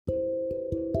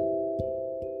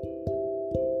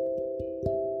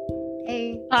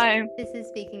Hi. This is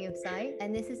Speaking of Sight,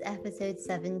 and this is episode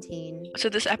 17. So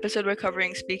this episode we're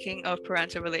covering speaking of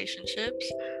parental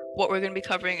relationships. What we're going to be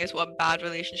covering is what a bad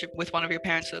relationship with one of your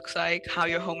parents looks like, how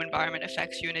your home environment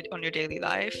affects you on your daily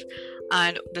life,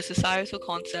 and the societal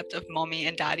concept of mommy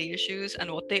and daddy issues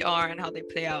and what they are and how they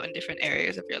play out in different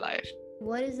areas of your life.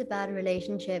 What is a bad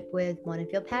relationship with one of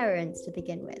your parents to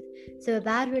begin with? So, a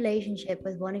bad relationship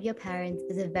with one of your parents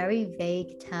is a very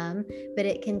vague term, but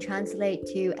it can translate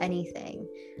to anything.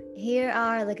 Here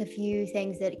are like a few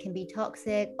things that can be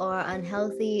toxic or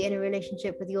unhealthy in a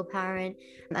relationship with your parent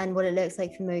and what it looks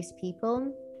like for most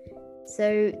people.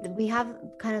 So we have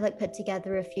kind of like put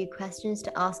together a few questions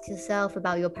to ask yourself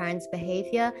about your parents'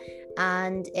 behavior.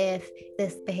 And if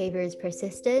this behavior is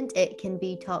persistent, it can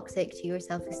be toxic to your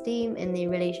self-esteem in the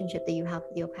relationship that you have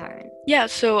with your parent. Yeah,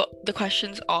 so the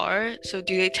questions are, so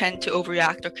do they tend to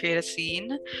overreact or create a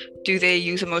scene? Do they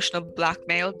use emotional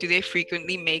blackmail? Do they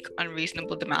frequently make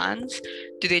unreasonable demands?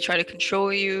 Do they try to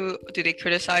control you? Do they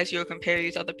criticize you or compare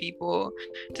you to other people?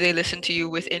 Do they listen to you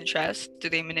with interest? Do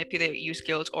they manipulate, use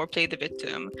guilt, or play the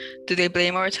victim? Do they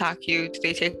blame or attack you? Do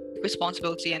they take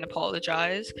responsibility and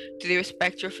apologize? Do they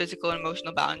respect your physical and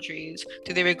emotional boundaries?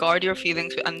 Do they regard your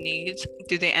feelings and needs?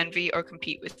 Do they envy or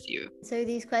compete with you? So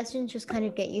these questions just kind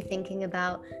of get you thinking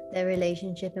about the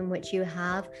relationship in which you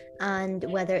have and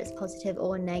whether it's positive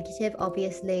or negative.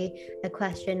 Obviously, a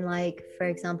question like, for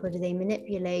example, do they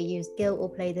manipulate, use guilt, or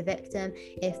play the victim?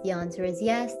 If the answer is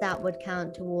yes, that would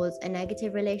count towards a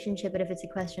negative relationship. But if it's a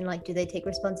question like, do they take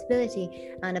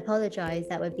responsibility and apologize,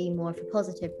 that would be more of a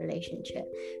positive relationship.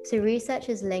 So research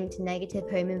has linked negative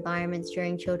home environments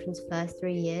during children's first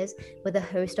 3 years with a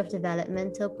host of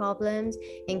developmental problems,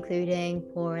 including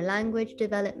poorer language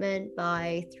development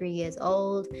by 3 years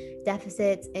old,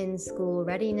 deficits in school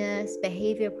readiness,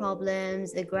 behavior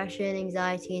problems, aggression,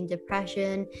 anxiety, and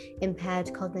depression,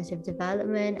 impaired cognitive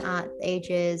development at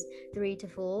ages 3 to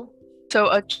 4. So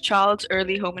a child's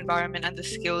early home environment and the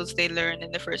skills they learn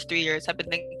in the first 3 years have been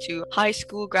linked to high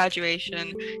school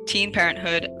graduation, teen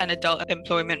parenthood, and adult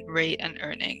employment rate and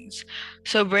earnings.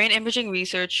 So brain imaging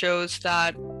research shows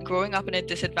that growing up in a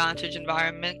disadvantaged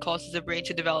environment causes the brain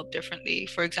to develop differently.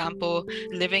 For example,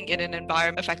 living in an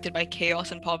environment affected by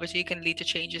chaos and poverty can lead to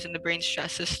changes in the brain's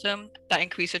stress system that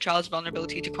increase a child's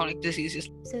vulnerability to chronic diseases.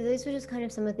 So those were just kind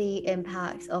of some of the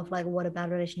impacts of like what a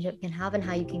bad relationship can have and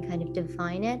how you can kind of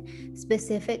define it.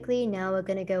 Specifically, now we're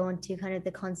going to go on to kind of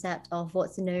the concept of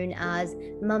what's known as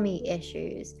mummy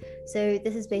issues. So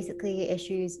this is basically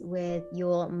issues with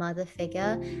your mother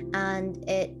figure, and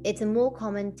it's a more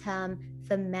common term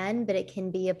for men, but it can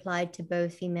be applied to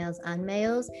both females and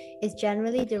males, is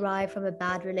generally derived from a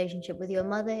bad relationship with your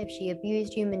mother. If she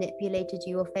abused you, manipulated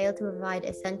you, or failed to provide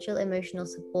essential emotional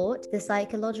support, the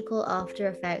psychological after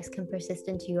effects can persist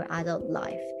into your adult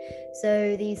life.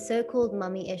 So these so-called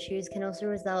mummy issues can also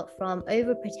result from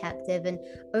overprotective and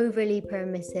overly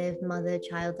permissive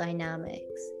mother-child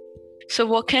dynamics. So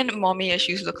what can mommy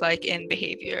issues look like in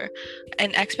behavior?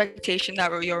 An expectation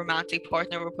that your romantic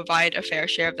partner will provide a fair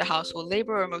share of the household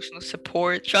labor or emotional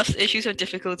support, trust issues or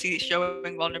difficulty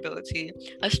showing vulnerability,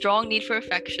 a strong need for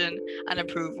affection and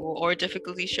approval, or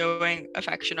difficulty showing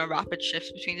affection or rapid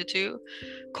shifts between the two,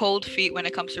 cold feet when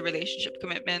it comes to relationship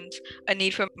commitment, a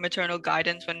need for maternal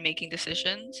guidance when making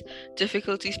decisions,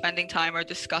 difficulty spending time or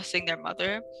discussing their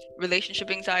mother, relationship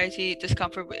anxiety,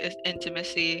 discomfort with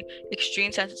intimacy,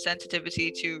 extreme sensitivity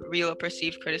to real or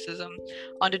perceived criticism,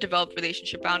 underdeveloped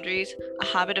relationship boundaries, a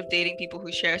habit of dating people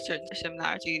who share certain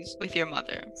similarities with your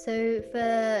mother. So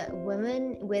for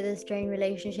women with a strained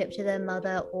relationship to their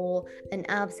mother or an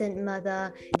absent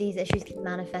mother, these issues can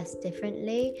manifest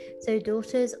differently. So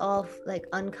daughters of like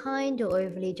unkind or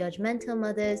overly judgmental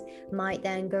mothers might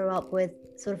then grow up with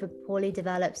sort of a poorly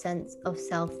developed sense of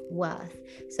self-worth.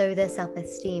 So their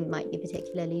self-esteem might be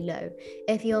particularly low.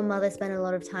 If your mother spent a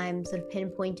lot of time sort of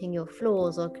pinpointing your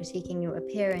flaws or critiquing your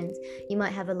appearance, you might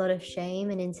have a lot of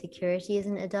shame and insecurity as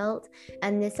an adult.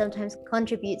 And this sometimes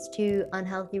contributes to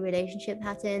unhealthy relationship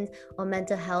patterns or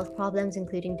mental health problems,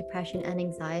 including depression and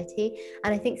anxiety.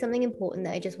 And I think something important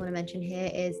that I just want to mention here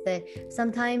is that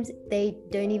sometimes they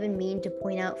don't even mean to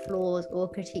point out flaws or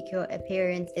critique your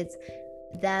appearance. It's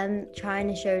them trying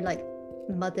to show like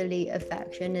motherly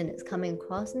affection and it's coming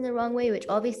across in the wrong way, which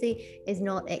obviously is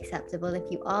not acceptable. If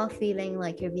you are feeling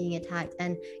like you're being attacked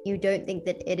and you don't think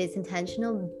that it is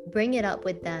intentional, bring it up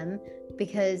with them.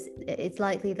 because it's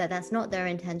likely that that's not their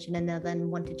intention, and they'll then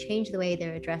want to change the way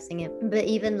they're addressing it. But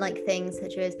even like things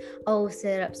such as, oh,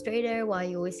 sit up straighter, why are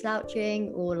you always slouching,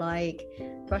 or like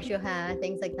brush your hair,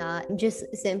 things like that,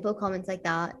 just simple comments like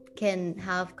that can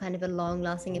have kind of a long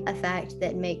lasting effect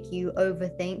that make you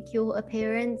overthink your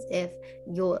appearance if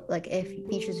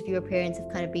features of your appearance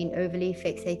have kind of been overly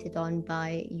fixated on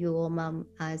by your mum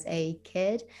as a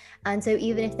kid. And so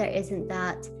even if there isn't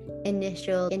that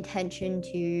initial intention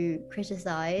to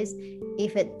criticize,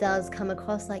 if it does come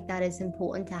across like that, it's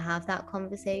important to have that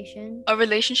conversation. A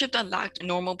relationship that lacked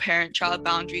normal parent-child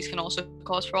boundaries can also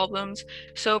cause problems.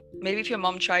 So maybe if your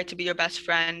mom tried to be your best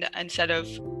friend instead of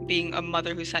being a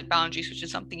mother who set boundaries, which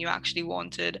is something you actually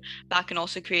wanted, that can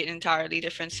also create an entirely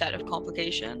different set of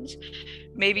complications.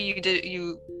 Maybe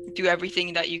you do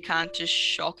everything that you can to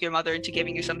shock your mother into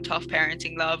giving you some tough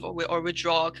parenting love, or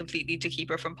withdraw completely to keep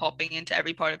her from popping into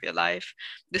every part of your life.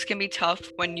 This can be tough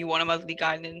when you want a motherly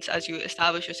guidance as you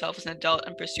establish yourself as an adult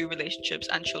and pursue relationships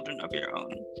and children of your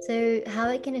own. So how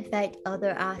it can affect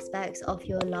other aspects of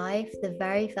your life, the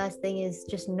very first thing is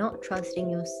just not trusting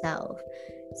yourself.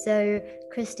 So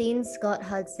Christine Scott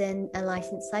Hudson, a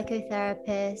licensed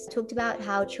psychotherapist, talked about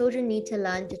how children need to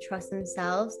learn to trust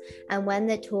themselves, and when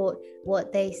they're taught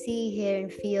what they see, hear,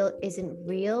 and feel isn't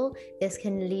real, this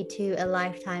can lead to a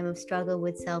lifetime of struggle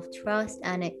with self-trust,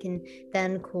 and it can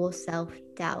then cause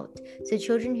self-doubt. So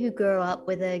children who grow up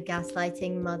with a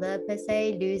gaslighting mother, per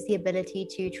se, lose the ability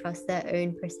to trust their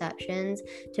own perceptions,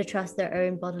 to trust their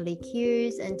own bodily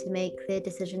cues, and to make clear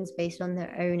decisions based on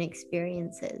their own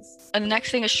experiences. And the next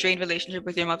thing a strained relationship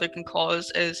with your mother can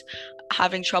cause is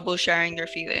having trouble sharing your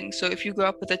feelings. So if you grew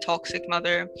up with a toxic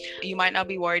mother, you might not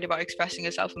be worried about expressing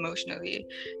yourself emotionally.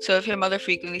 So if your mother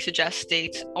frequently suggests,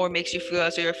 states, or makes you feel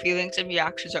as though your feelings and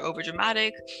reactions are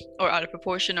overdramatic or out of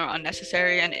proportion or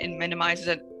unnecessary, and it minimizes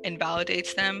and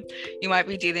invalidates them, you might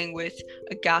be dealing with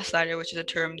a gaslighter, which is a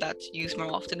term that's used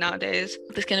more often nowadays.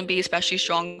 This can be especially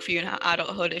strong for you in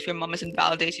adulthood if your mom has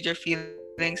invalidated your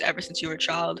feelings ever since you were a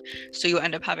child, so you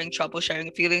end up having trouble sharing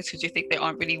feelings because you think they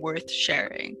aren't really worth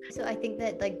sharing. So I think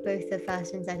that like both the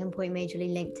first and second point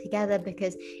majorly link together,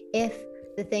 because if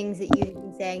the things that you've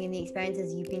been saying and the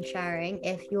experiences you've been sharing,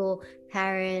 if your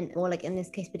parent, or like in this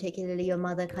case particularly your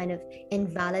mother, kind of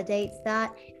invalidates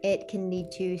that, it can lead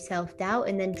to self-doubt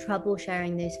and then trouble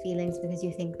sharing those feelings because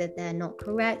you think that they're not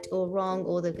correct or wrong,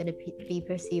 or they're going to be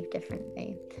perceived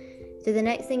differently. So the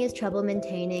next thing is trouble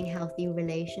maintaining healthy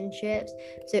relationships.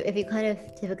 So if you kind of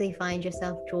typically find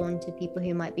yourself drawn to people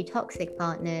who might be toxic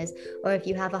partners, or if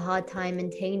you have a hard time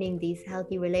maintaining these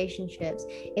healthy relationships,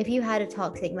 if you had a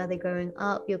toxic mother growing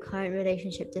up, your current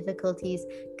relationship difficulties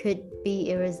could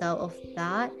be a result of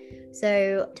that.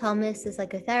 So Thomas, the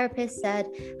psychotherapist, said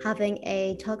having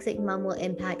a toxic mum will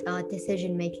impact our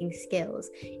decision-making skills.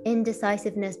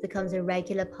 Indecisiveness becomes a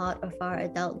regular part of our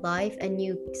adult life, and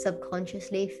you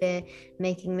subconsciously fear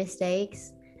making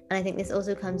mistakes. And I think this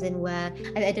also comes in where,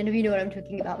 I don't know if you know what I'm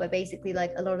talking about, but basically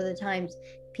like a lot of the times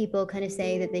people kind of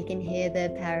say that they can hear their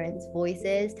parents'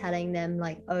 voices telling them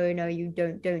like, oh no, you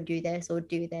don't do this or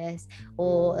do this,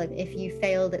 or like if you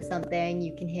failed at something,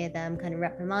 you can hear them kind of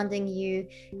reprimanding you,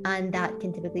 and that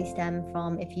can typically stem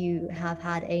from if you have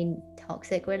had a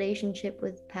toxic relationship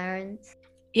with parents.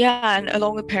 Yeah, and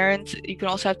along with parents, you can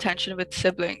also have tension with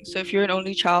siblings. So if you're an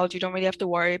only child, you don't really have to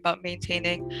worry about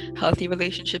maintaining healthy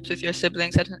relationships with your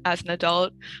siblings as an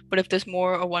adult. But if there's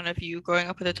more or one of you, growing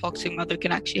up with a toxic mother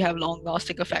can actually have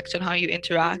long-lasting effects on how you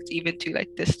interact, even to like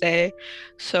this day.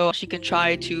 So she can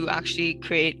try to actually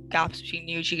create gaps between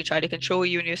you. She can try to control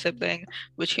you and your sibling,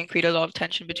 which can create a lot of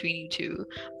tension between you two.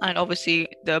 And obviously,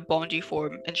 the bond you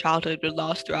form in childhood will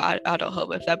last throughout adulthood.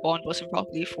 But if that bond wasn't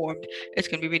properly formed, it's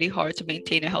going to be really hard to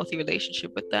maintain a healthy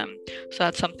relationship with them. So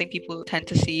that's something people tend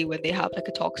to see when they have like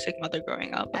a toxic mother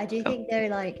growing up. I do think they're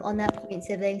like, on that point,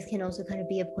 siblings can also kind of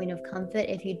be a point of comfort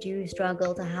if you do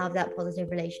struggle to have that positive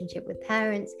relationship with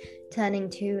parents. Turning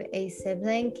to a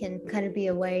sibling can kind of be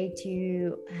a way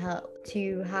to help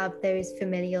to have those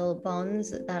familial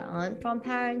bonds that aren't from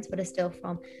parents but are still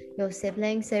from your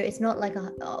siblings. So it's not like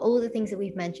all the things that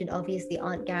we've mentioned obviously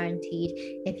aren't guaranteed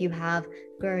if you have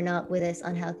grown up with this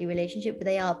unhealthy relationship, but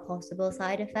they are possible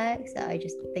side effects that I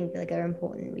just think that are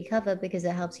important we cover because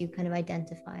it helps you kind of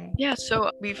identify. Yeah,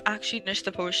 so we've actually finished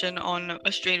the portion on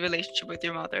a strained relationship with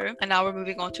your mother, and now we're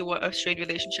moving on to what a strained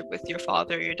relationship with your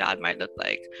father or your dad might look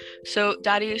like. So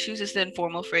daddy issues is the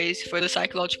informal phrase for the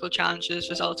psychological challenges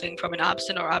resulting from an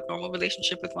absent or abnormal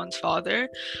relationship with one's father.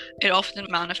 It often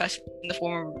manifests in the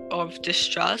form of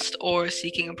distrust or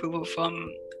seeking approval from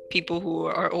people who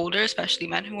are older, especially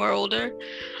men who are older.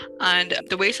 And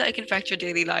the ways that it can affect your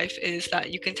daily life is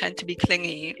that you can tend to be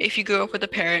clingy. If you grew up with a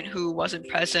parent who wasn't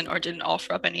present or didn't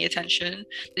offer up any attention,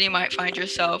 then you might find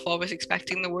yourself always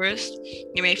expecting the worst.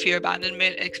 You may fear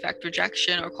abandonment, expect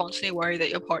rejection, or constantly worry that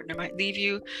your partner might leave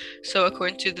you. So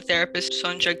according to the therapist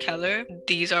Sonja Keller,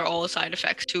 these are all side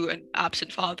effects to an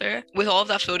absent father. With all of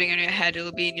that floating in your head,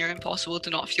 it'll be near impossible to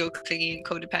not feel clingy and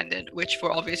codependent, which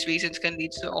for obvious reasons can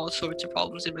lead to all sorts of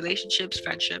problems in relationships,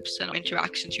 friendships, and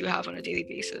interactions you have on a daily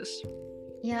basis.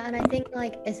 Yeah, and I think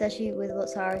like especially with what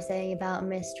Sarah was saying about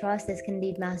mistrust, this can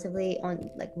lead massively on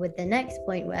like with the next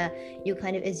point where you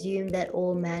kind of assume that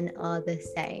all men are the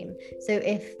same. So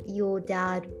if your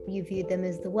dad, you view them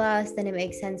as the worst, then it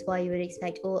makes sense why you would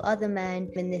expect all other men.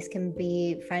 And this can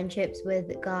be friendships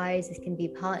with guys, this can be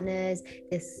partners,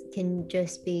 this can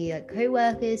just be like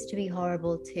co-workers to be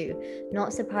horrible too.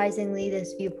 Not surprisingly,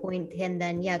 this viewpoint can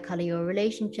then color your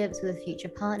relationships with future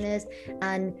partners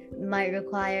and might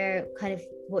require kind of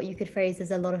what you could phrase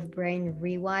as a lot of brain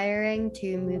rewiring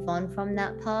to move on from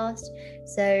that past.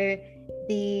 So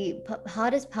the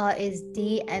hardest part is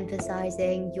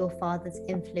de-emphasizing your father's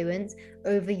influence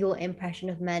over your impression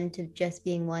of men to just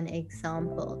being one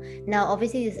example. Now,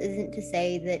 obviously, this isn't to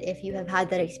say that if you have had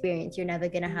that experience, you're never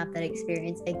going to have that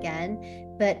experience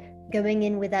again, but going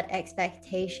in with that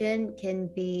expectation can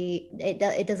be,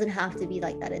 it doesn't have to be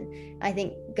like that. And I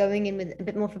think going in with a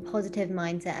bit more of a positive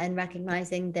mindset and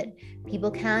recognizing that people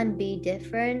can be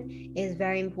different is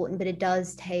very important, but it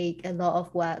does take a lot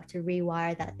of work to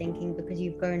rewire that thinking because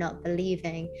you've grown up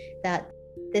believing that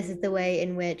this is the way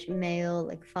in which male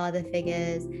like father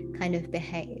figures kind of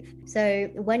behave. So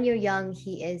when you're young,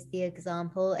 he is the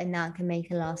example, and that can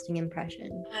make a lasting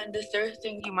impression. And the third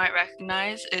thing you might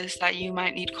recognize is that you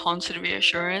might need constant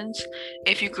reassurance.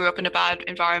 If you grew up in a bad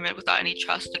environment without any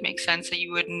trust, it makes sense that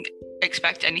you wouldn't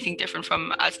expect anything different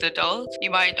from as an adult.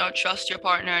 You might not trust your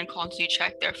partner and constantly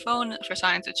check their phone for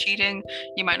signs of cheating.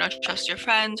 You might not trust your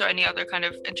friends or any other kind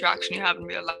of interaction you have in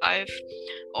real life.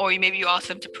 Or maybe you ask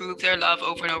them to prove their love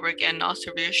over and over again, and ask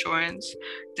for reassurance.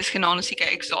 This can honestly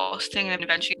get exhausting, and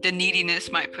eventually the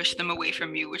neediness might push them away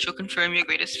from you, which will confirm your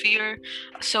greatest fear.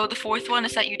 So the fourth one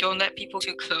is that you don't let people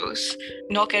too close.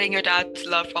 Not getting your dad's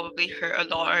love probably hurt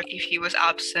a lot. If he was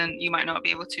absent, you might not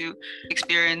be able to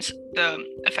experience the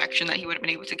affection that he would have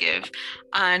been able to give.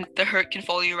 And the hurt can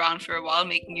follow you around for a while,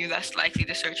 making you less likely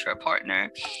to search for a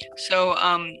partner. So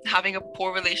having a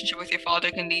poor relationship with your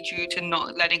father can lead you to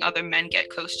not letting other men get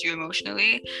close to you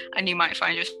emotionally, and you might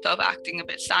find yourself acting a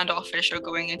bit standoffish or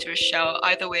going into a shell.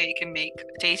 Either way, it can make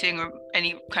dating or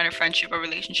any kind of friendship or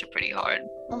relationship pretty hard.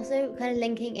 Also, kind of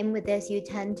linking in with this, you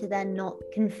tend to then not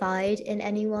confide in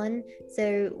anyone.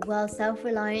 So while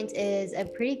self-reliance is a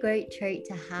pretty great trait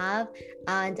to have,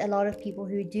 and a lot of people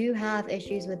who do have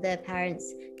issues with their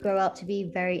parents grow up to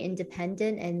be very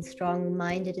independent and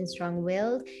strong-minded and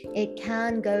strong-willed, it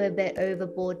can go a bit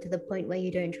overboard to the point where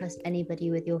you don't trust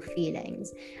anybody with your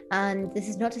feelings. And this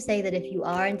is not to say that if you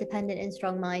are independent and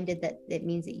strong-minded that it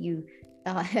means that you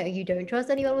don't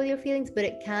trust anyone with your feelings, but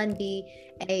it can be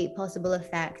a possible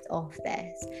effect of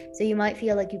this. So you might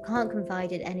feel like you can't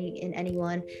confide in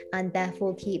anyone and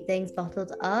therefore keep things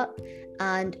bottled up,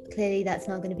 and clearly that's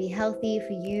not going to be healthy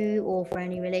for you or for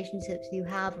any relationships you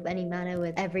have of any manner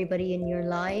with everybody in your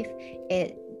life.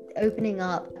 Opening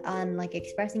up and like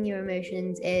expressing your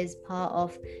emotions is part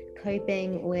of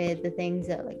coping with the things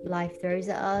that like life throws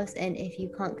at us, and if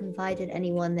you can't confide in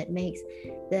anyone, that makes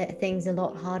the things a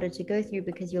lot harder to go through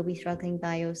because you'll be struggling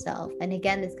by yourself. And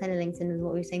again, this kind of links in with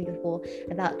what we were saying before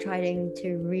about trying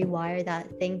to rewire that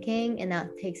thinking, and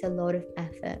that takes a lot of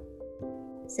effort.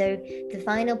 So the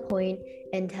final point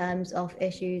in terms of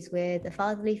issues with a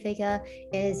fatherly figure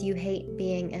is you hate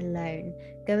being alone.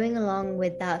 Going along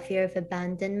with that fear of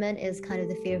abandonment is kind of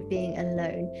the fear of being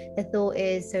alone. The thought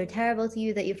is so terrible to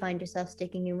you that you find yourself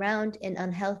sticking around in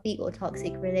unhealthy or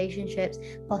toxic relationships,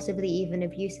 possibly even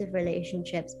abusive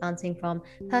relationships, bouncing from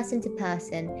person to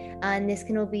person. And this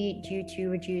can all be due to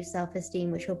reduced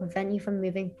self-esteem, which will prevent you from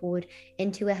moving forward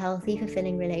into a healthy,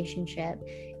 fulfilling relationship.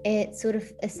 It's sort of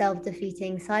a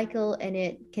self-defeating cycle, and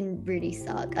it can really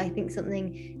suck. I think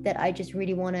something that I just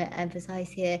really want to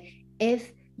emphasize here,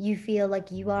 if you feel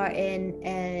like you are in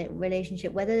a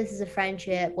relationship, whether this is a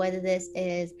friendship, whether this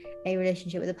is a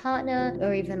relationship with a partner,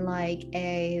 or even like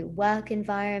a work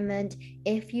environment,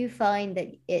 if you find that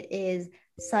it is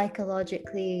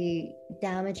psychologically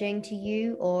damaging to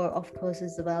you, or of course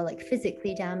as well like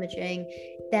physically damaging,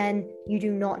 then you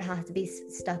do not have to be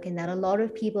stuck in that. A lot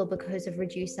of people, because of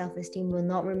reduced self-esteem, will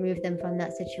not remove them from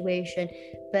that situation,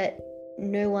 but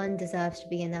no one deserves to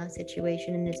be in that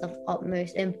situation, and it's of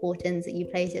utmost importance that you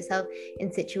place yourself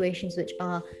in situations which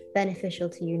are beneficial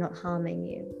to you, not harming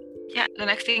you. Yeah, the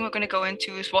next thing we're going to go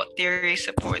into is what theories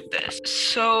support this.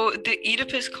 So, the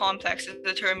Oedipus complex is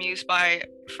a term used by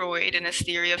Freud in his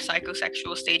theory of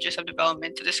psychosexual stages of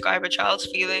development to describe a child's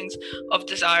feelings of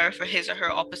desire for his or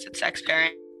her opposite sex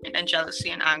parent and jealousy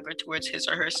and anger towards his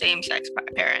or her same-sex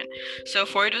parent. So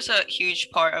Freud was a huge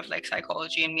part of like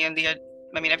psychology, and me and Leah,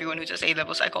 I mean everyone who does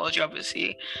A-level psychology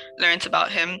obviously learns about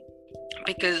him,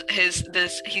 because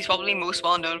he's probably most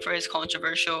well known for his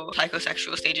controversial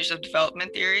psychosexual stages of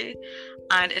development theory.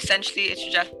 And essentially it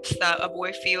suggests that a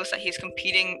boy feels that he's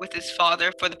competing with his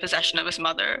father for the possession of his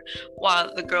mother,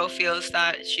 while the girl feels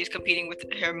that she's competing with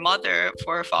her mother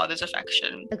for her father's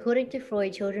affection. According to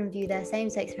Freud, children view their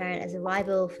same-sex parent as a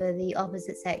rival for the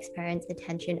opposite sex parent's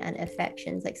attention and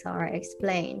affections, like Sarah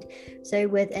explained. So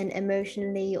with an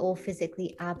emotionally or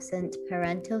physically absent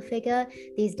parental figure,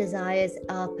 these desires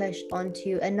are pushed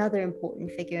onto another important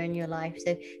figure in your life.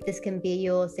 So this can be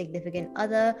your significant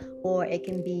other, or it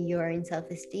can be your own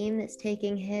self-esteem that's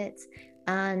taking hits.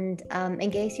 And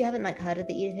in case you haven't like heard of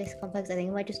the Oedipus complex, I think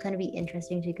it might just kind of be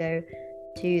interesting to go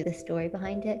to the story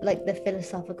behind it, like the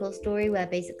philosophical story, where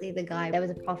basically the guy, there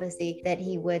was a prophecy that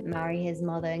he would marry his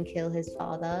mother and kill his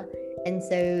father, and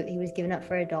so he was given up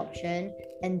for adoption.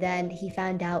 And then he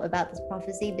found out about this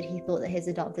prophecy, but he thought that his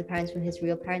adopted parents were his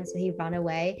real parents, so he ran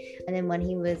away. And then when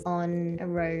he was on a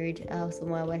road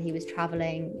somewhere where he was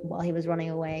traveling, while he was running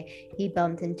away, he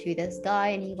bumped into this guy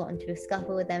and he got into a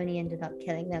scuffle with them, and he ended up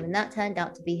killing them, and that turned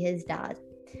out to be his dad.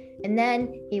 And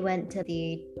then he went to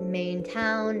the main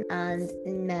town and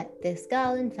met this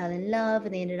girl and fell in love,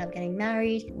 and they ended up getting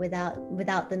married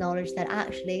without the knowledge that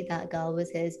actually that girl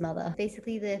was his mother.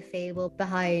 Basically the fable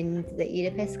behind the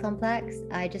Oedipus complex.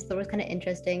 I just thought it was kind of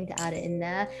interesting to add it in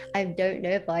there. I don't know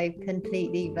if I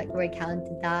completely like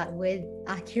recounted that with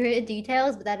accurate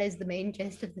details, but that is the main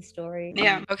gist of the story.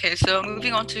 Yeah. Okay, so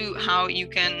moving on to how you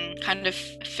can kind of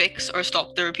fix or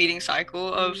stop the repeating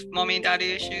cycle of mommy and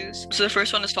daddy issues. So the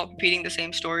first one is stop repeating the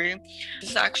same story. This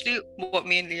is actually what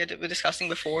me and Leah were discussing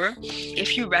before.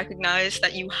 If you recognize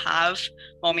that you have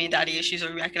mommy and daddy issues, or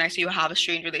you recognize that you have a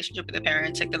strained relationship with the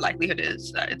parents, like the likelihood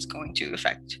is that it's going to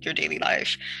affect your daily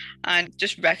life. And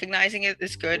just recognizing it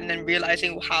is good, and then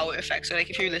realizing how it affects. So like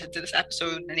if you listen to this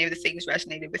episode and any of the things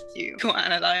resonated with you, go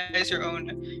analyze your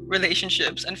own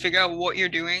relationships and figure out what you're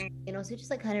doing. And also just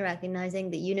like kind of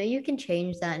recognizing that, you know, you can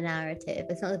change that narrative.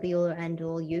 It's not the be all or end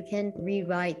all. You can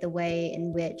rewrite the way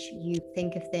in which you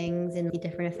think of things and the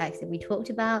different effects that we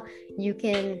talked about. You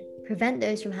can prevent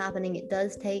those from happening. It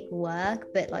does take work,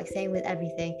 but like same with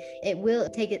everything, it will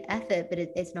take an effort, but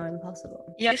it's not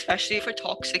impossible. Yeah, especially for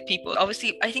toxic people.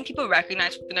 Obviously, I think people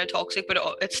recognize when they're toxic, but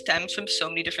it stems from so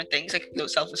many different things, like low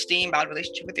self-esteem, bad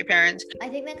relationship with your parents. I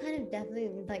think that kind of definitely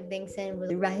like links in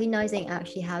with recognizing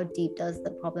actually how deep does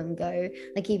the problem go,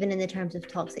 like even in the terms of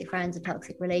toxic friends and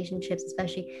toxic relationships,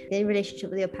 especially the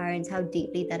relationship with your parents, how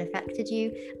deeply that affected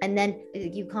you. And then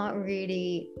you can't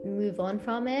really move on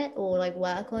from it or like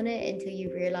work on it until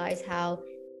you realize how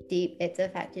deep it's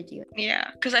affected you.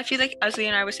 Yeah, because I feel like, as Leah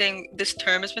and I were saying, this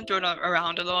term has been thrown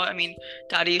around a lot. I mean,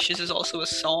 Daddy Issues is also a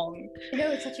song.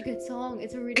 No, it's such a good song.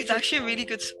 It's actually a really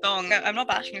good song. I'm not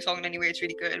bashing the song in any way, it's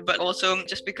really good, but also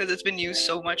just because it's been used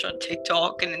so much on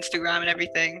TikTok and Instagram and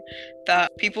everything,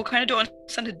 that people kind of don't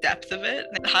understand the depth of it.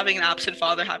 Like, having an absent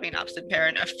father, having an absent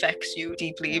parent affects you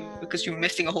deeply because you're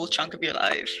missing a whole chunk of your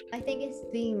life. I think it's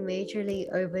being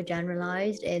majorly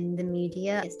overgeneralized in the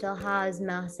media. It still has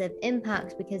massive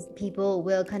impacts because people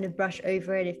will kind of brush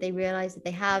over it if they realize that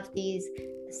they have these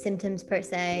symptoms per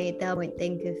se. They won't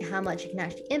think of how much it can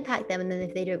actually impact them, and then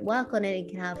if they don't work on it, it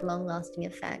can have long-lasting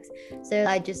effects. So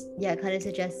I just kind of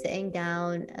suggest sitting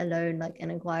down alone, like in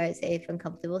a quiet, safe and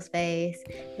comfortable space,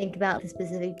 think about the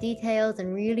specific details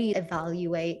and really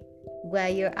evaluate where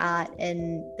you're at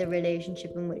in the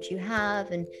relationship in which you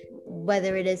have, and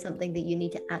whether it is something that you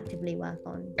need to actively work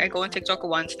on. I go on TikTok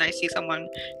once and I see someone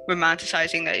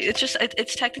romanticizing that.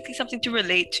 It's technically something to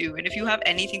relate to, and if you have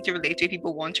anything to relate to,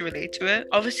 people want to relate to it.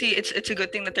 Obviously, it's a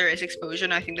good thing that there is exposure,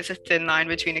 and I think there's a thin line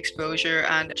between exposure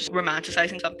and just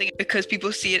romanticizing something, because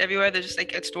people see it everywhere. They're just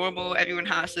like, it's normal, everyone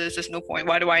has this, there's no point,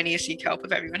 why do I need to seek help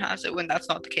if everyone has it, when that's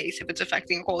not the case. If it's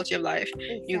affecting the quality of life,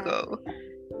 exactly. You go.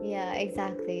 Yeah,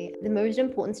 exactly. The most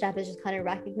important step is just kind of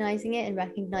recognizing it and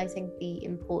recognizing the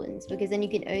importance, because then you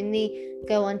can only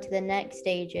go on to the next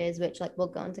stages, which like we're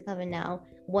going to cover now,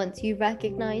 once you've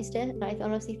recognized it. And I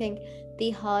honestly think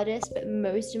the hardest but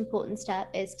most important step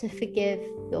is to forgive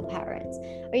your parents,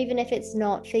 or even if it's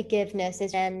not forgiveness,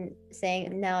 is then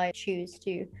saying, now I choose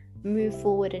to move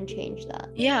forward and change that.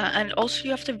 Yeah, and also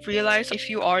you have to realize if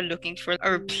you are looking for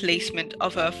a replacement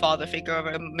of a father figure or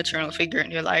a maternal figure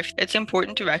in your life, it's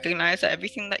important to recognize that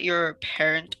everything that your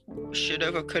parent should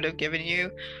have or could have given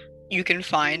you can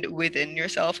find within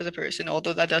yourself as a person.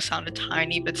 Although that does sound a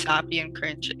tiny bit sappy and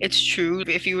cringe, it's true.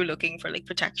 If you were looking for like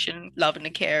protection, love,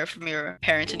 and care from your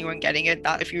parents and you weren't getting it,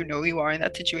 that if you know you are in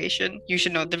that situation, you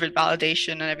should know the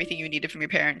validation and everything you needed from your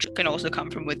parents can also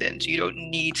come from within. So you don't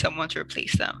need someone to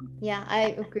replace them. Yeah,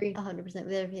 I agree 100% with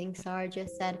everything Sarah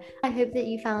just said. I hope that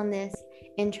you found this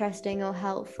interesting or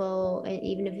helpful,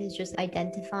 even if it's just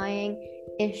identifying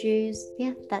issues.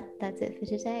 Yeah, that's it for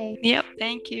today. Yep,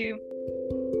 thank you.